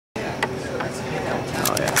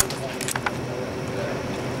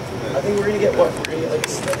think we're gonna get what? We're gonna get like a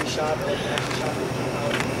steady shot or like an action shot.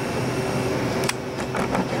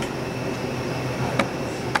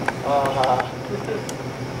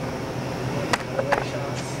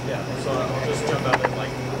 Yeah, so I'll just jump out and like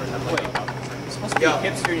pretend like I'm You're supposed to be a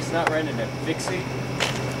hipster, he's not renting a fixie.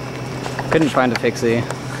 Couldn't find a fixie.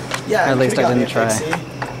 Yeah, or at least I didn't try. So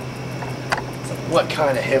what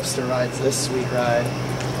kind of hipster rides this sweet ride?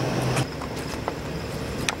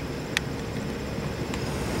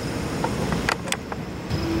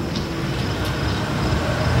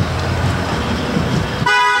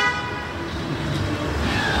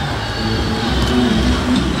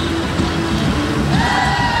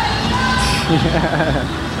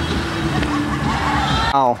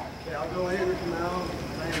 Oh. Okay, I'll go in from now.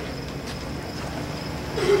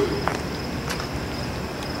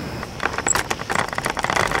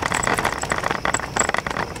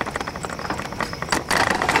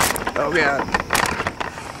 Oh god.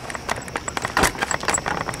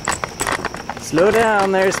 Slow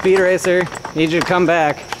down there, speed racer. Need you to come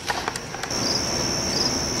back.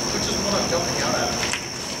 Which is what I'm jumping out at.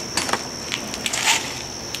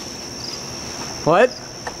 What? Which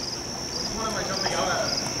one am I jumping out at?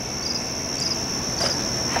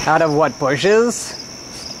 Out of what, bushes?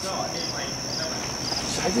 No, I mean like...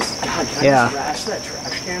 Should I just, God, can I just rash that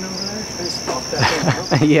trash can over there? Can I just fuck that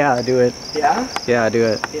thing up? Yeah, do it. Yeah? Yeah, do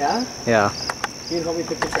it. Yeah? Yeah. You can help me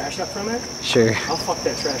pick the trash up from it? Sure. I'll fuck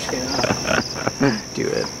that trash can up. Do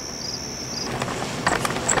it.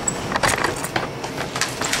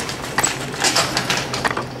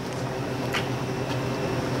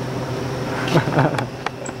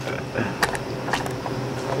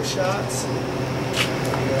 No shots?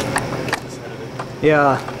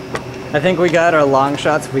 Yeah. I think we got our long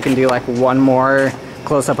shots. We can do like one more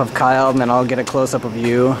close-up of Kyle, and then I'll get a close-up of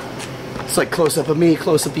you. It's like close-up of me,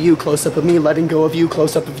 close-up of you, close-up of me, letting go of you,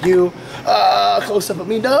 close-up of you, close-up of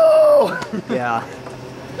me, no! Yeah.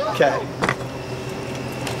 Okay.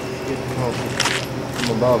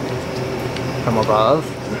 From above. From above?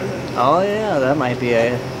 Oh yeah, that might be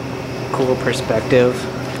a cool perspective.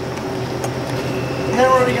 And then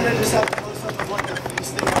are we gonna just have a close-up of like the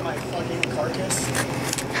feasting on my fucking carcass?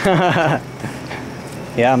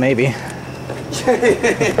 Yeah, maybe.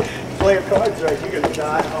 Play your cards right, you're gonna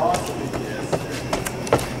die. Awesome.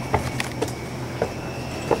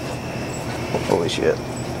 Holy shit.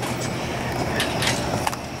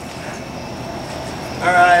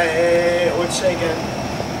 Alright, what's shaking?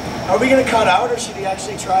 Are we gonna cut out or should he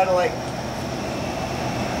actually try to like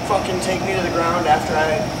fucking take me to the ground after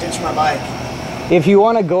I ditch my bike? If you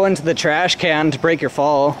want to go into the trash can to break your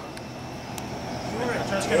fall.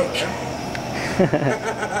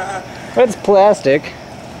 It's plastic.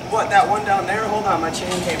 What, that one down there? Hold on, my chain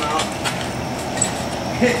came out.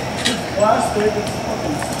 Plastic, it's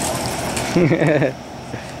fucking...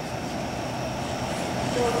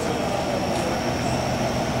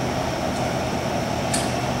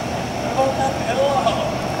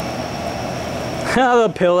 The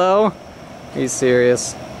pillow? Are you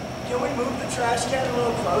serious? Can we move the trash can a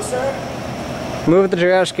little closer? Move the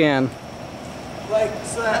trash can. Like,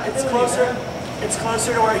 so that it's closer. It's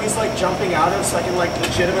closer to where he's like jumping out of, so I can like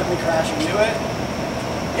legitimately crash into it.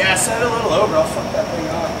 Yeah, set it a little over. I'll fuck that thing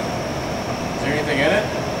up. Is there anything in it?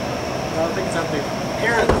 No, I think it's empty.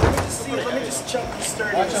 Here, let me just see. Let me just check the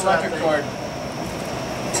sturdiness. Watch electric cord.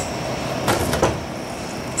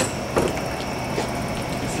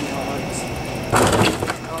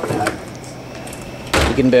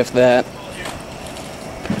 You can biff that.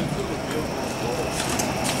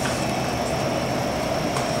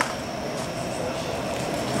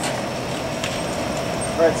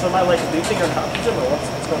 Alright, so am I like leaping on top of him or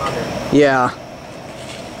what's going on here? Yeah.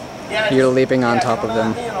 Yeah, You're leaping on top of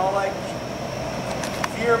them. And I'll like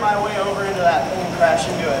veer my way over into that thing and crash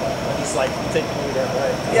into it. I'll just like take the lead out,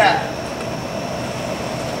 right? Yeah.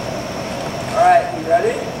 Alright, you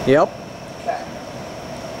ready? Yep. Okay.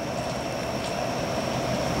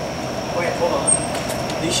 Wait, hold on.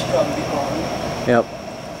 These should probably be on. Yep.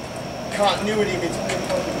 Continuity between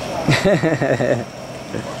fucking shots.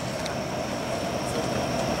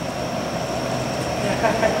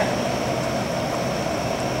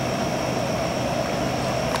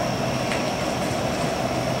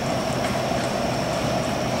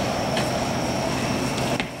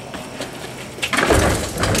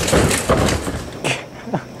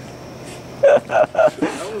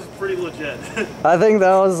 That was pretty legit. I think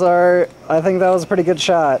that was a pretty good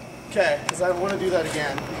shot. Okay, because I want to do that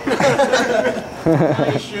again.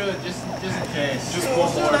 You should, just in case. Just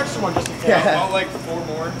Let's do an extra one just in case. Yeah. About like 4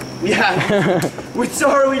 more. Yeah. We're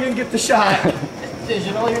sorry we didn't get the shot.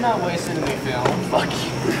 Digital, you're not wasting any film. Fuck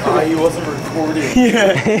you. He wasn't recording.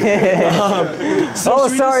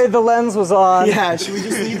 Oh, sorry, the lens was on. Yeah, should we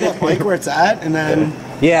just leave that bike where it's at and then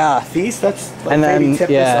Yeah. feast? That's like And then, maybe tip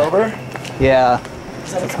yeah. this over. Yeah.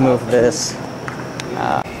 Let's move this.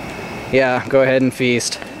 Yeah, go ahead and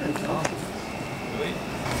feast.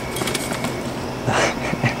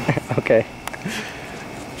 Okay.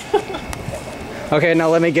 Okay, now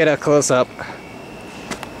let me get a close-up.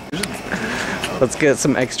 Let's get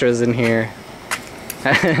some extras in here.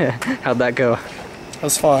 How'd that go? That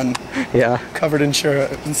was fun. Yeah. Covered in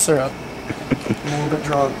syrup. I'm a little bit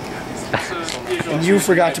drunk. And you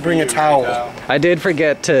forgot to bring a towel. I did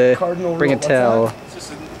forget to Cardinal bring a rule, what's towel.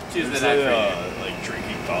 like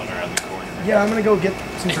drinking fountain around the corner. Yeah, I'm gonna go get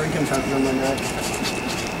some drinking fountain on my neck.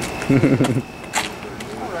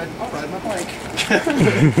 I'll ride my bike.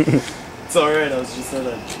 It's alright, I was just at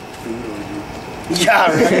a food orgy.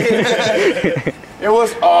 Yeah, right? It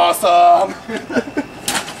was awesome!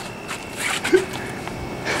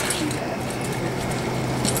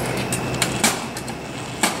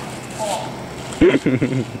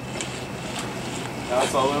 Now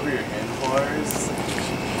it's all over your handlebars.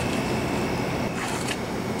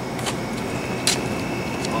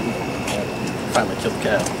 Finally killed the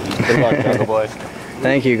cow. Good luck, Jungle Boy.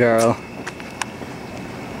 Thank you, Carl.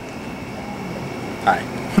 Hi.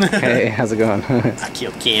 Hey, how's it going? I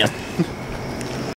killed Cam.